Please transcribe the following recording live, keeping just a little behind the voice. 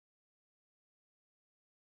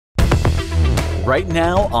right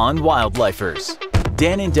now on Wildlifers.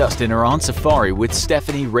 Dan and Dustin are on safari with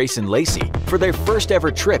Stephanie, Race, and Lacey for their first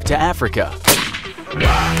ever trip to Africa.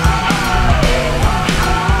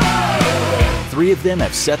 3 of them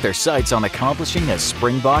have set their sights on accomplishing a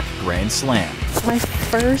Springbok Grand Slam. My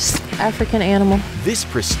first African animal. This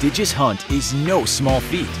prestigious hunt is no small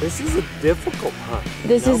feat. This is a difficult hunt.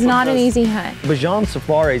 This is not an easy hunt. Bajan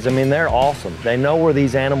safaris, I mean, they're awesome. They know where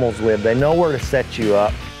these animals live. They know where to set you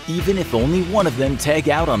up. Even if only one of them tag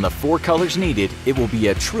out on the 4 colors needed, it will be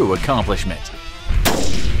a true accomplishment.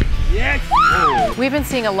 Yes! We've been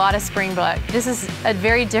seeing a lot of Springbok. This is a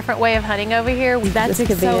very different way of hunting over here. That's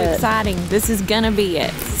so exciting. This is gonna be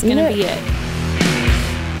it. This is gonna be it.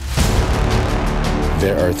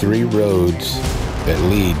 There are 3 roads that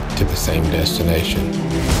lead to the same destination.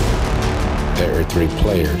 There are 3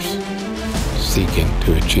 players seeking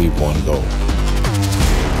to achieve one goal.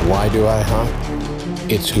 Why do I hunt?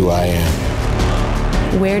 It's who I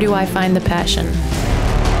am. Where do I find the passion?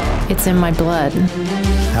 It's in my blood.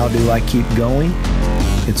 How do I keep going?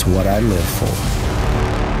 It's what I live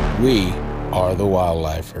for. We are the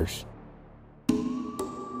Wildlifers.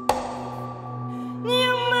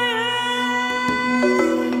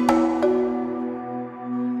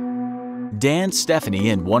 Dan, Stephanie,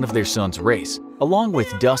 and one of their sons, Race, along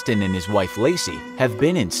with Dustin and his wife, Lacey, have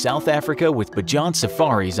been in South Africa with Bajan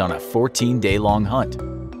safaris on a 14-day-long hunt.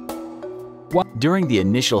 During the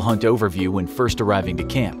initial hunt overview when first arriving to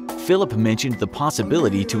camp, Philip mentioned the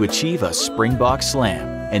possibility to achieve a Springbok Slam,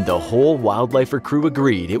 and the whole Wildlifer crew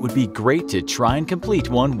agreed it would be great to try and complete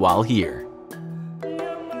one while here.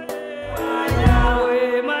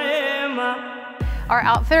 Our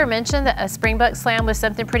outfitter mentioned that a Springbok Slam was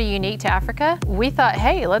something pretty unique to Africa. We thought,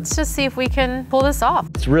 hey, let's just see if we can pull this off.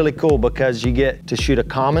 It's really cool because you get to shoot a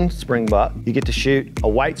common Springbok, you get to shoot a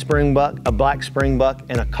white Springbok, a black Springbok,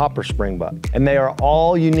 and a copper Springbok. And they are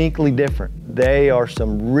all uniquely different. They are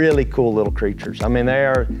some really cool little creatures. I mean,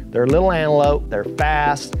 they're little antelope, they're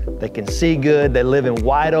fast, they can see good, they live in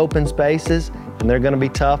wide open spaces, and they're gonna be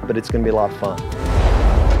tough, but it's gonna be a lot of fun.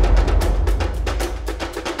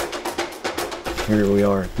 Here we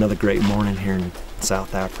are, another great morning here in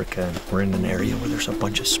South Africa, and we're in an area where there's a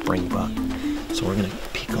bunch of Springbok. So we're gonna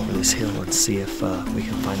peek over this hill and see if we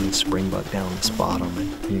can find these Springbok down this bottom.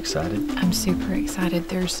 And are you excited? I'm super excited.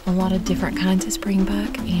 There's a lot of different kinds of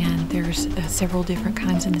Springbok, and there's several different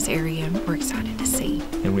kinds in this area we're excited to see.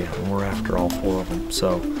 And we're after all 4 of them,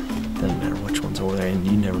 so it doesn't matter which one's over there, and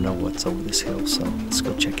you never know what's over this hill, so let's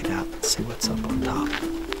go check it out and see what's up on top.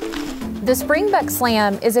 The Springbok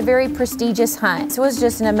Slam is a very prestigious hunt, so it was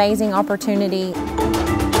just an amazing opportunity.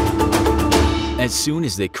 As soon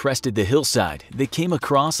as they crested the hillside, they came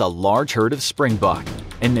across a large herd of Springbok,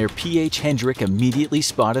 and their PH Hendrick immediately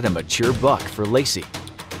spotted a mature buck for Lacey.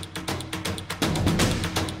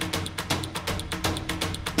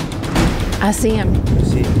 I see him.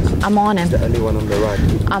 See, I'm on him. the only one on the right.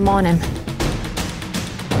 I'm on him.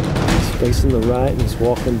 He's facing the right and he's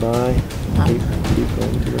walking by. Keep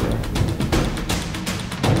going to the right.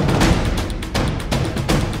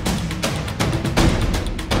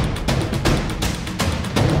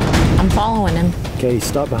 I'm following him. Okay,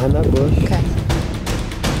 stop behind that bush. Okay.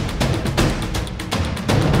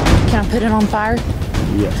 Can I put it on fire?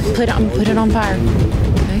 Yes. Put it on fire.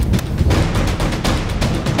 Okay.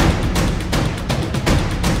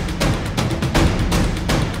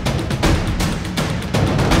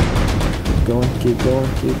 Keep going.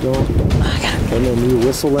 Okay, then you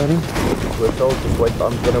whistle at him. Whistle, just wait.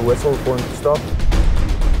 I'm gonna whistle for him to stop.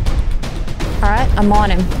 All right, I'm on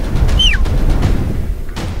him.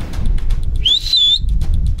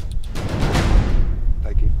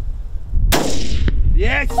 Thank you.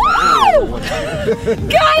 Yes! Woo!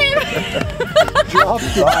 Got him! Drop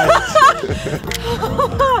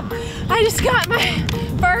I just got my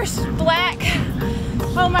first black,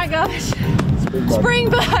 oh my gosh,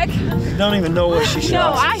 Springbok. You don't even know what she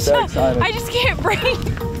shot. No, I just can't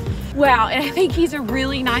breathe. Wow, and I think he's a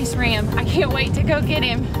really nice ram. I can't wait to go get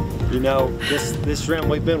him. You know, this ram,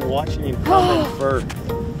 we've been watching him coming for,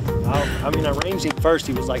 I mean, I ranged him first,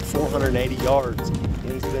 he was like 480 yards.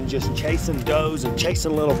 And he's been just chasing does and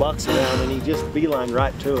chasing little bucks around, and he just beelined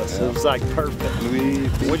right to us. Yeah. It was like perfect. We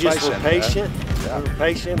just were patient. Yeah. We were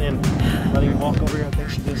patient and let him walk over here. I think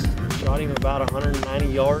she just shot him about 190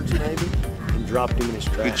 yards maybe and dropped him in his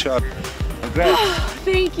tracks. Good shot. Congrats.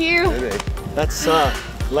 Thank you. That's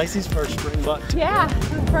Lacey's first Springbok too. Yeah,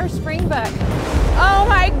 her first Springbok. Oh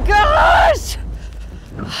my gosh!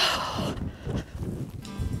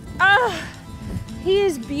 He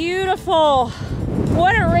is beautiful.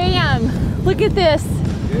 What a ram. Look at this.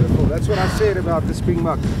 Beautiful. That's what I said about the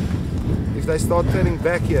Springbok. If they start turning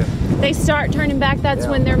back here. They start turning back, that's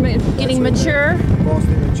when they're getting mature? Past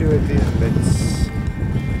the maturity,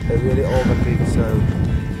 they're really overpeak,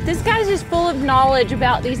 so... This guy's just full of knowledge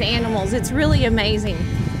about these animals. It's really amazing.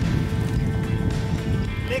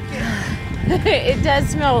 It does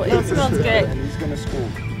smell, it smells good. And he's gonna school.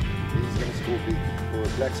 He's gonna school big for a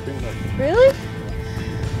black springbok. Really?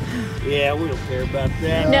 Yeah, we don't care about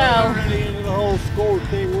that. No. We're really into the whole score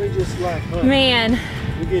thing. We just like hunting. Man.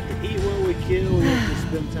 We get to eat what we kill. We get to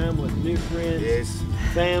spend time with new friends. Yes.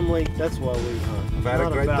 Family. That's why we hunt. I've had a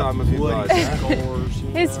great time with you guys. Scores,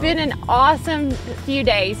 It's been an awesome few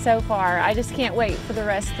days so far. I just can't wait for the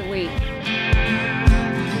rest of the week.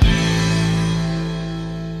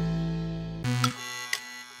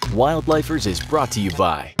 Wildlifers is brought to you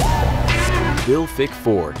by Bill Fick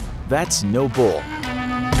Ford, that's no bull.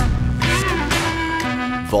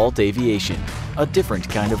 Vault Aviation, a different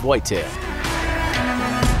kind of whitetail.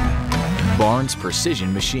 Barnes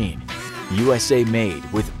Precision Machine, USA made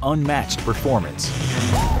with unmatched performance.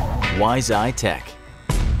 Wise Eye Tech.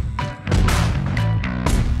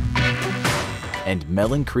 And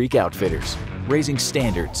Mellon Creek Outfitters, raising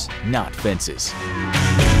standards, not fences.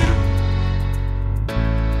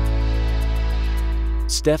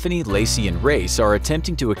 Stephanie, Lacey, and Race are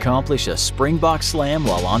attempting to accomplish a Springbok slam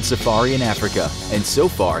while on safari in Africa, and so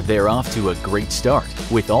far they're off to a great start,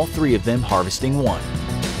 with all three of them harvesting one.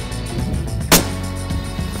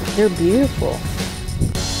 They're beautiful.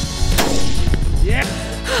 Yeah.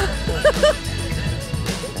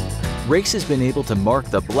 Race has been able to mark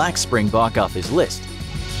the black Springbok off his list,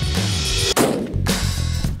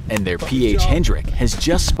 and their PH Hendrick has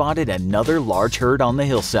just spotted another large herd on the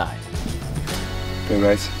hillside. Okay,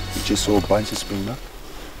 guys, we just saw a bunch of springbok.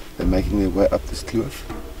 They're making their way up this kloof.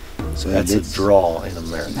 So That's a draw in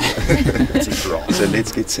America. That's a draw. So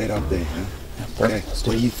let's get set up there. Huh? Okay.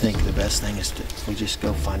 What do you think the best thing is to, we just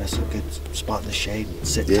go find us a good spot in the shade and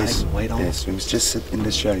sit tight and wait on Yes, we must just sit in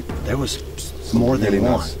the shade. There was more than Really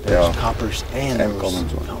one. nice. There was Yeah. coppers and there was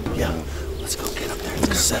commons. yeah. Let's go get up there and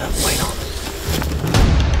just set up, wait on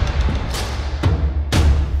it.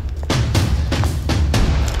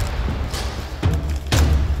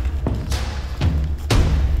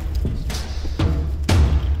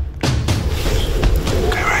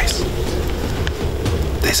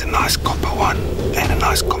 There's a nice copper one and a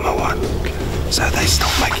nice comma one. So they still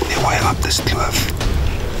making their way up this kloof.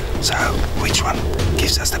 So which one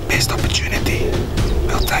gives us the best opportunity?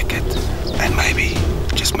 We'll take it. And maybe,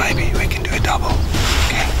 just maybe, we can do a double.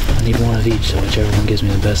 Okay? I need one of each, so whichever one gives me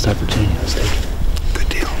the best opportunity, let's take it. Good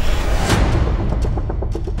deal.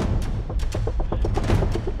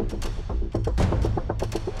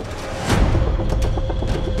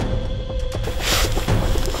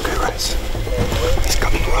 Okay, Race. He's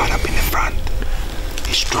coming right up in the front.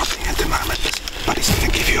 He's dropping at the moment, but he's going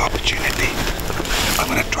to give you opportunity. I'm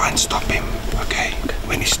going to try and stop him, okay?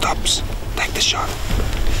 When he stops, take the shot,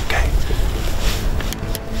 okay?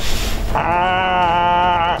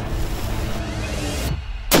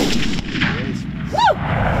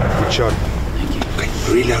 Good shot. Thank you.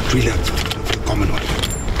 Okay, reload for the common one.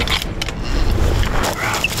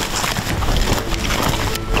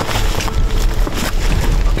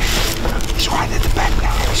 Okay, he's right at the back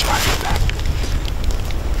now. He's right at the back.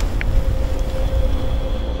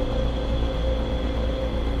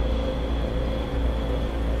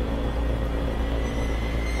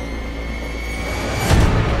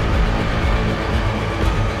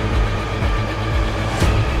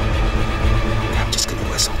 I'm just gonna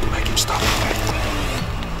whistle to make him stop.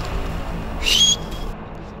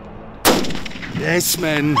 Yes,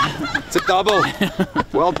 man. It's a double.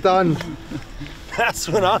 Well done. That's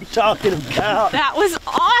what I'm talking about. That was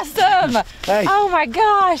awesome! Hey. Oh my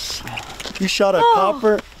gosh! You shot a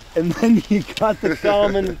copper and then you got the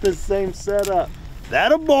common at the same setup.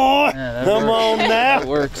 That a boy! Yeah, Come on now. That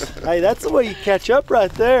works. Hey, that's the way you catch up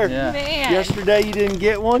right there. Yeah. Man. Yesterday you didn't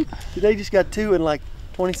get one. Today you just got two in like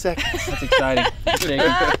 20 seconds. That's exciting. Thank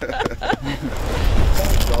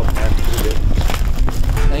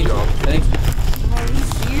you. Thank you.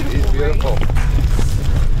 He's beautiful.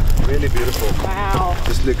 Really beautiful. Wow.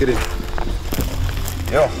 Just look at it.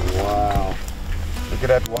 Yeah. Wow. Look at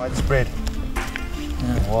that wide spread.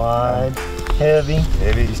 Wide, heavy.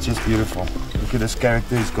 Heavy is just beautiful. Look at this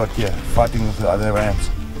character he's got here, fighting with the other rams.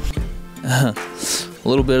 A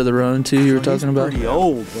little bit of the roan too you were talking about. Pretty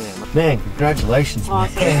old, man. Congratulations, man.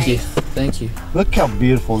 Thank you. Thank you. Look how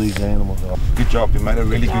beautiful these animals are. Good job, you made a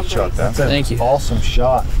really good shot, huh? That's an Thank you. awesome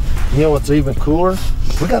shot. You know what's even cooler?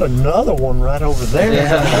 We got another one right over there.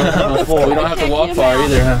 Yeah. We don't have to walk far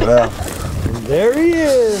either, huh? Well, There he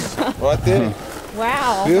is. right there.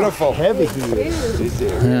 Wow. Beautiful. Heavy he is. He's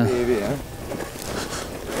heavy, huh?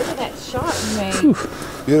 Look at that shot you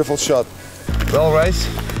made. Beautiful shot. Well, Race,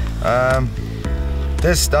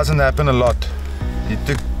 this doesn't happen a lot. You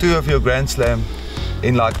took 2 of your Grand Slam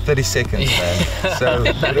in like 30 seconds, man. So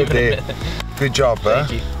put it there. Good job, huh?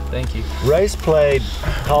 Thank you. Thank you. Race played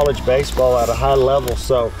college baseball at a high level,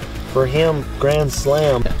 so for him, Grand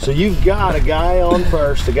Slam. So you've got a guy on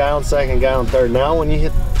first, a guy on second, a guy on third. Now when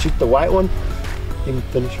you shoot the white one, you can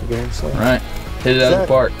finish your Grand Slam. Right. Hit it out of the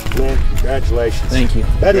park. Man, congratulations. Thank you.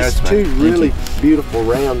 That is Congrats, 2 really beautiful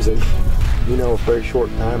rams in, you know, a very short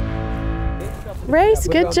time. Race,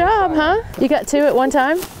 good job, huh? You got 2 at one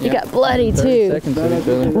time? You got bloody 2. Seconds of each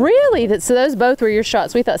other. Really? So those both were your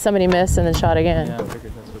shots. We thought somebody missed and then shot again. Yeah, I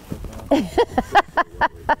figured that's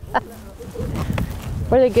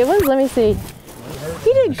what Were they good ones? Let me see.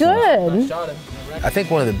 You did good. I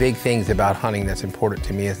think one of the big things about hunting that's important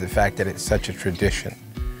to me is the fact that it's such a tradition.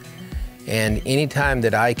 And anytime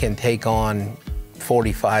that I can take on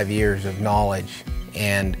 45 years of knowledge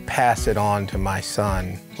and pass it on to my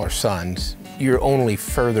son or sons, you're only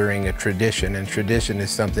furthering a tradition, and tradition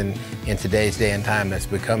is something in today's day and time that's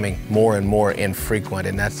becoming more and more infrequent,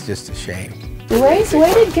 and that's just a shame. Race,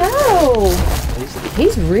 way to go.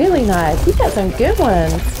 He's really nice. He got some good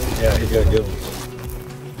ones. Yeah, he got good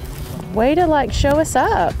ones. Way to like show us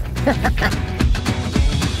up.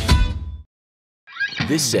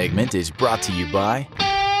 This segment is brought to you by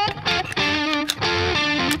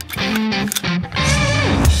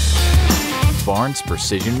Barnes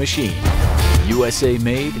Precision Machine, USA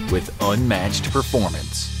made with unmatched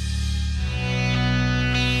performance.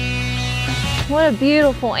 What a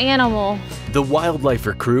beautiful animal. The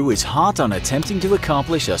Wildlifer crew is hot on attempting to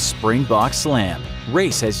accomplish a Springbok slam.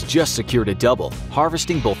 Race has just secured a double,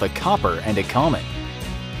 harvesting both a copper and a common,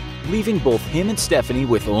 leaving both him and Stephanie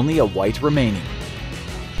with only a white remaining.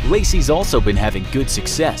 Lacey's also been having good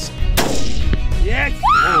success, Yes!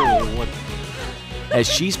 as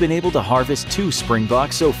she's been able to harvest 2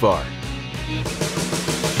 Springboks so far.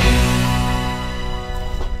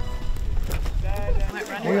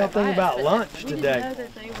 What do y'all think about lunch today?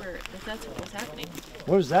 That's what was happening.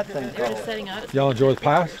 What is that thing They were called? setting up. Y'all enjoy the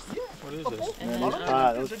pies?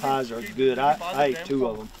 Those pies are good. I ate 2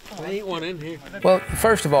 of them. I ate one in here. Well,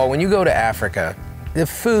 first of all, when you go to Africa, the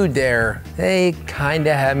food there, they kind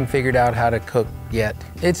of haven't figured out how to cook yet.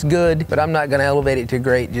 It's good, but I'm not going to elevate it to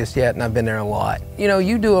great just yet, and I've been there a lot. You know,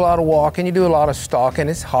 you do a lot of walking, you do a lot of stalking,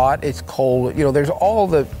 it's hot, it's cold, you know, there's all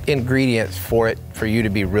the ingredients for it for you to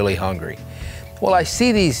be really hungry. Well, I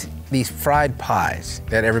see these fried pies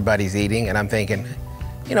that everybody's eating, and I'm thinking,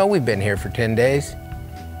 you know, we've been here for 10 days.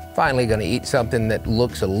 Finally gonna eat something that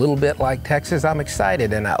looks a little bit like Texas. I'm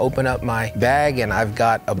excited, and I open up my bag, and I've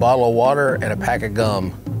got a bottle of water and a pack of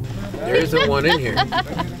gum. There isn't one in here.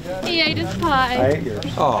 He ate his pie. I ate yours.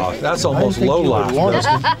 Oh, that's almost low life.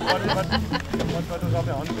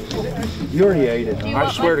 You already ate it.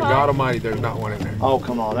 I swear to God Almighty, there's not one in there. Oh,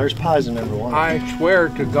 come on. There's pies in every one. I swear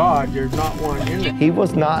to God, there's not one in there. He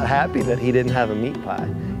was not happy that he didn't have a meat pie.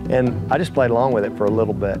 And I just played along with it for a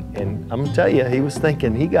little bit. And I'm gonna tell you, he was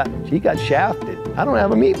thinking he got shafted. I don't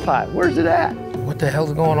have a meat pie. Where's it at? What the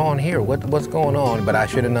hell's going on here? What's going on? But I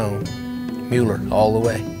should have known. Mueller, all the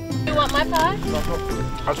way. You want my pie?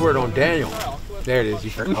 I swear it on Daniel. There it is.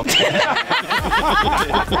 You heard. Okay.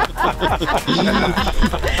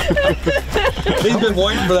 He's been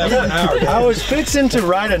waiting for that for an hour. I was fixing to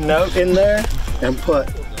write a note in there and put,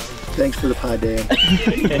 thanks for the pie, Dan.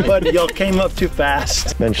 But y'all came up too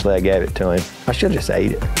fast. Eventually I gave it to him. I should have just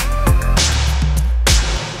ate it.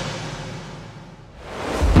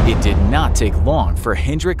 It did not take long for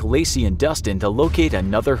Hendrick, Lacey, and Dustin to locate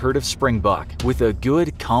another herd of Springbok, with a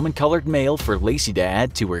good, common-colored male for Lacey to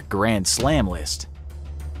add to her Grand Slam list.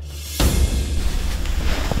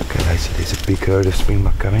 Okay, Lacey, there's a big herd of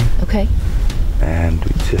Springbok coming. Okay. And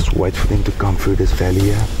we just wait for them to come through this valley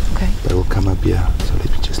here. Okay. They will come up here. So let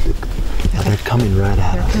me just look. Yeah, they're coming right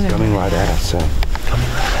at us. Coming right at us, so. Coming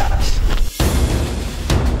right at us.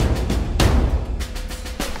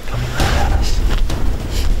 Coming right at us.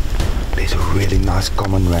 There's a really nice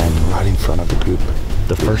common ram right in front of the group.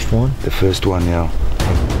 The first one? The first one, yeah.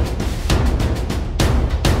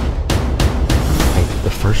 Hey,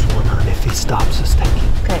 the first one, if he stops us, take him.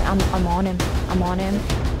 Okay, I'm on him. I'm on him.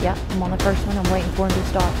 Yeah, I'm on the first one. I'm waiting for him to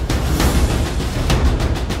stop.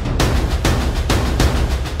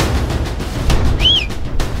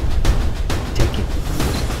 Take it.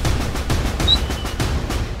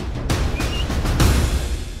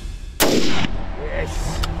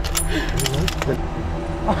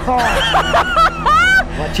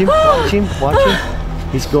 Watch him, watch him, watch him.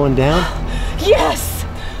 He's going down. Yes!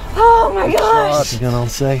 Oh my gosh! You gonna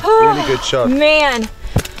say? Really good shot. Man,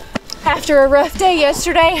 after a rough day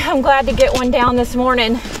yesterday, I'm glad to get one down this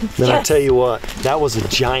morning. Then I tell you what, that was a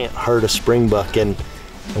giant herd of springbuck, and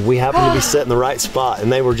we happened to be set in the right spot,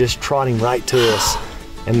 and they were just trotting right to us,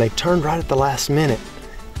 and they turned right at the last minute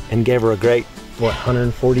and gave her a great, what,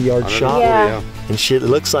 140-yard shot? Yeah. And it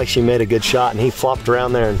looks like she made a good shot, and he flopped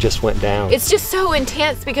around there and just went down. It's just so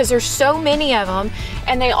intense because there's so many of them,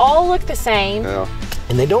 and they all look the same. Yeah.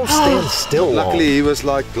 And they don't stand still long. Luckily, he was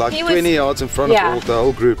like 20 yards in front of the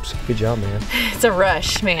whole groups. Good job, man. It's a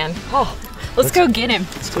rush, man. Oh, let's go get him.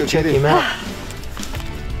 Let's go check him out.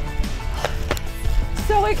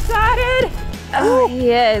 So excited. Oh,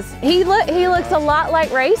 he is. He looks a lot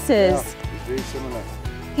like Races. Yeah, he's very similar.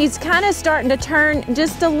 He's kind of starting to turn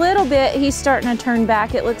just a little bit. He's starting to turn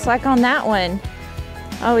back, it looks like, on that one.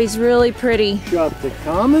 Oh, he's really pretty. Shot the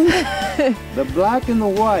common, the black, and the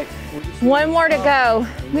white. One more to go.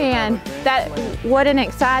 Man, what an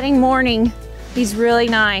exciting morning. He's really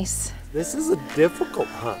nice. This is a difficult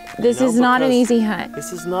hunt. This is not an easy hunt.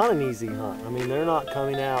 This is not an easy hunt. I mean, they're not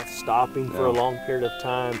coming out, stopping for a long period of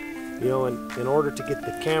time. You know, in order to get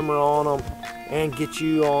the camera on them and get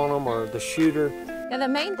you on them, or the shooter. Now, the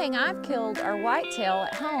main thing I've killed are whitetail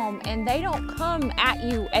at home, and they don't come at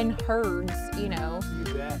you in herds, you know.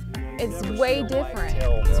 It's way different.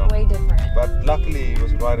 It's way different. But luckily, he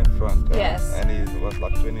was right in front. Yes. And he was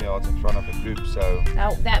like 20 yards in front of the group, so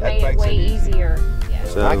that made it way easier. Yeah.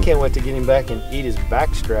 So I can't wait to get him back and eat his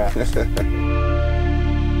back straps.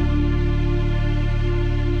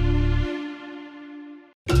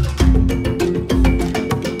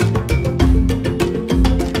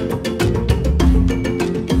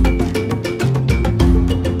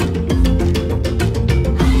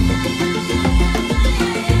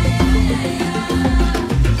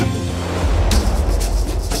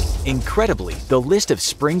 Incredibly, the list of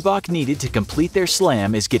springbok needed to complete their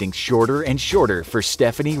slam is getting shorter and shorter for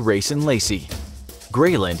Stephanie, Race, and Lacey.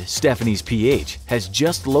 Grayland, Stephanie's PH, has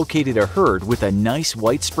just located a herd with a nice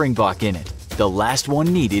white springbok in it, the last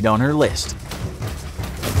one needed on her list.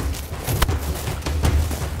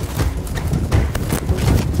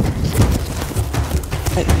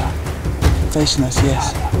 Facing us,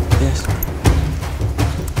 yes, yes.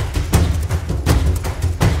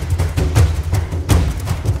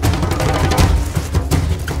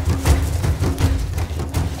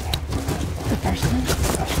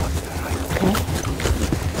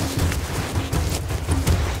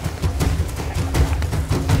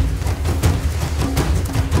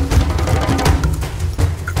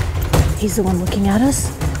 He's the one looking at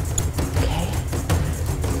us? Okay.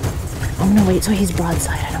 I'm gonna wait till he's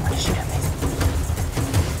broadside. I don't want to shoot him.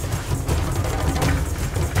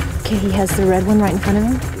 Okay, he has the red one right in front of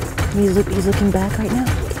him. He's looking back right now.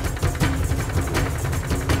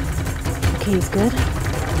 Okay, he's good.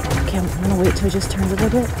 Okay, I'm gonna wait till he just turns a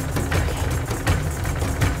little bit.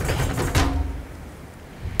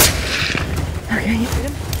 Okay. I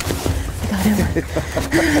got him.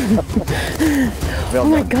 Oh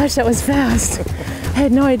my gosh, that was fast. I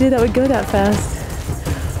had no idea that would go that fast.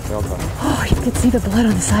 Well done. Oh, you could see the blood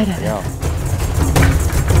on the side of it. Yeah.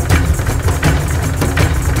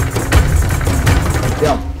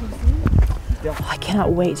 Oh, I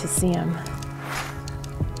cannot wait to see him.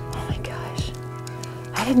 Oh my gosh.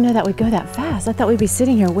 I didn't know that would go that fast. I thought we'd be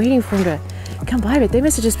sitting here waiting for him to come by, but they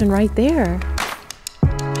must have just been right there.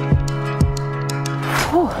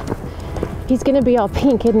 Oh, he's gonna be all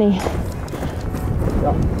pink, isn't he?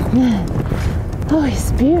 Oh,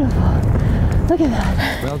 he's beautiful. Look at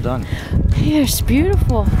that. Well done. He's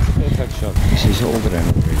beautiful. Perfect shot. She's older than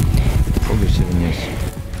already. Probably 7 years.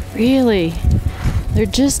 Really? They're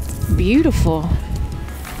just beautiful.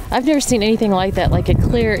 I've never seen anything like that, like a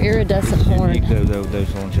clear iridescent horn. Unique,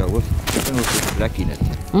 those horns are with black in it.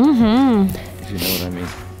 Mm-hmm. If you know what I mean.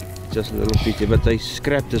 Just a little picture, but they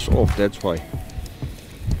scrapped this off, that's why.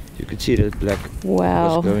 You could see that black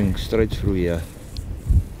was going straight through here.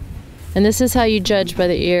 And this is how you judge by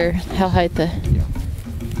the ear, how high the... Yeah.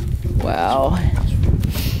 Wow.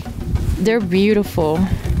 They're beautiful.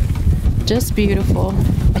 Just beautiful.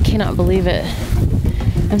 I cannot believe it.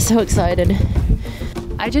 I'm so excited.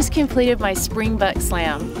 I just completed my springbuck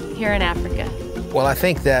slam here in Africa. Well, I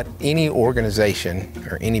think that any organization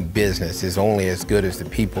or any business is only as good as the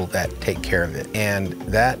people that take care of it. And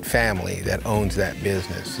that family that owns that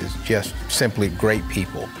business is just simply great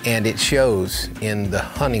people. And it shows in the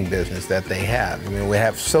hunting business that they have. I mean, we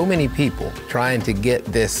have so many people trying to get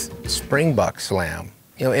this springbuck slam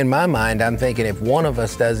You know, in my mind, I'm thinking if one of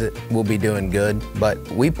us does it, we'll be doing good. But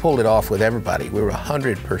we pulled it off with everybody. We were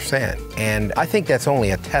 100%. And I think that's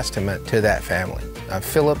only a testament to that family.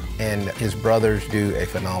 Philip and his brothers do a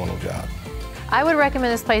phenomenal job. I would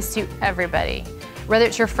recommend this place to everybody, whether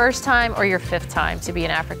it's your first time or your 5th time to be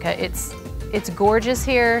in Africa. It's gorgeous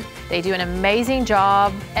here. They do an amazing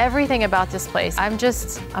job. Everything about this place, I'm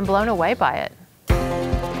blown away by it.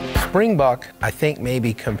 Springbok, I think, may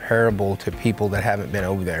be comparable to people that haven't been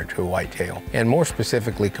over there to a whitetail, and more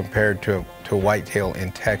specifically compared to whitetail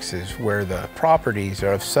in Texas, where the properties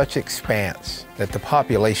are of such expanse that the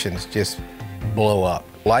populations just blow up.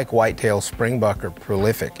 Like whitetail, Springbok are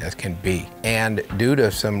prolific as can be. And due to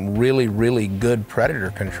some really, really good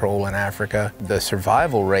predator control in Africa, the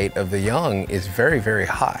survival rate of the young is very, very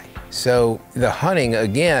high. So the hunting,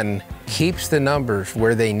 again, keeps the numbers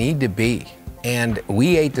where they need to be. And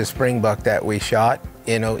we ate the Springbok that we shot.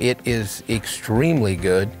 You know, it is extremely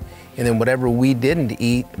good. And then whatever we didn't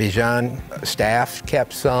eat, Bijan staff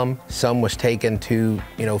kept some. Some was taken to,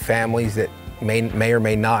 you know, families that may or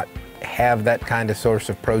may not have that kind of source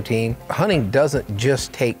of protein. Hunting doesn't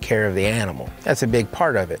just take care of the animal. That's a big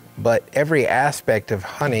part of it. But every aspect of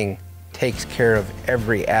hunting takes care of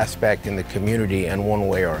every aspect in the community in one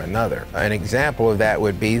way or another. An example of that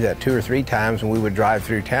would be that 2 or 3 times when we would drive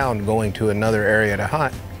through town going to another area to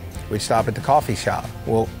hunt, we'd stop at the coffee shop.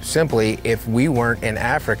 Well, simply, if we weren't in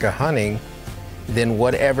Africa hunting, then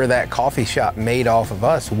whatever that coffee shop made off of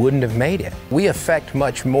us wouldn't have made it. We affect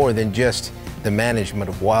much more than just the management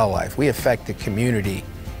of wildlife. We affect the community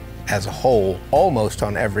as a whole, almost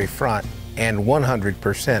on every front, and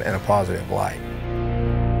 100% in a positive light.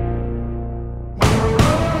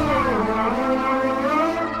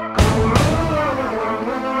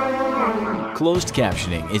 Closed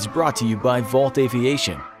captioning is brought to you by Vault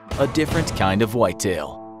Aviation, a different kind of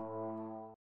whitetail.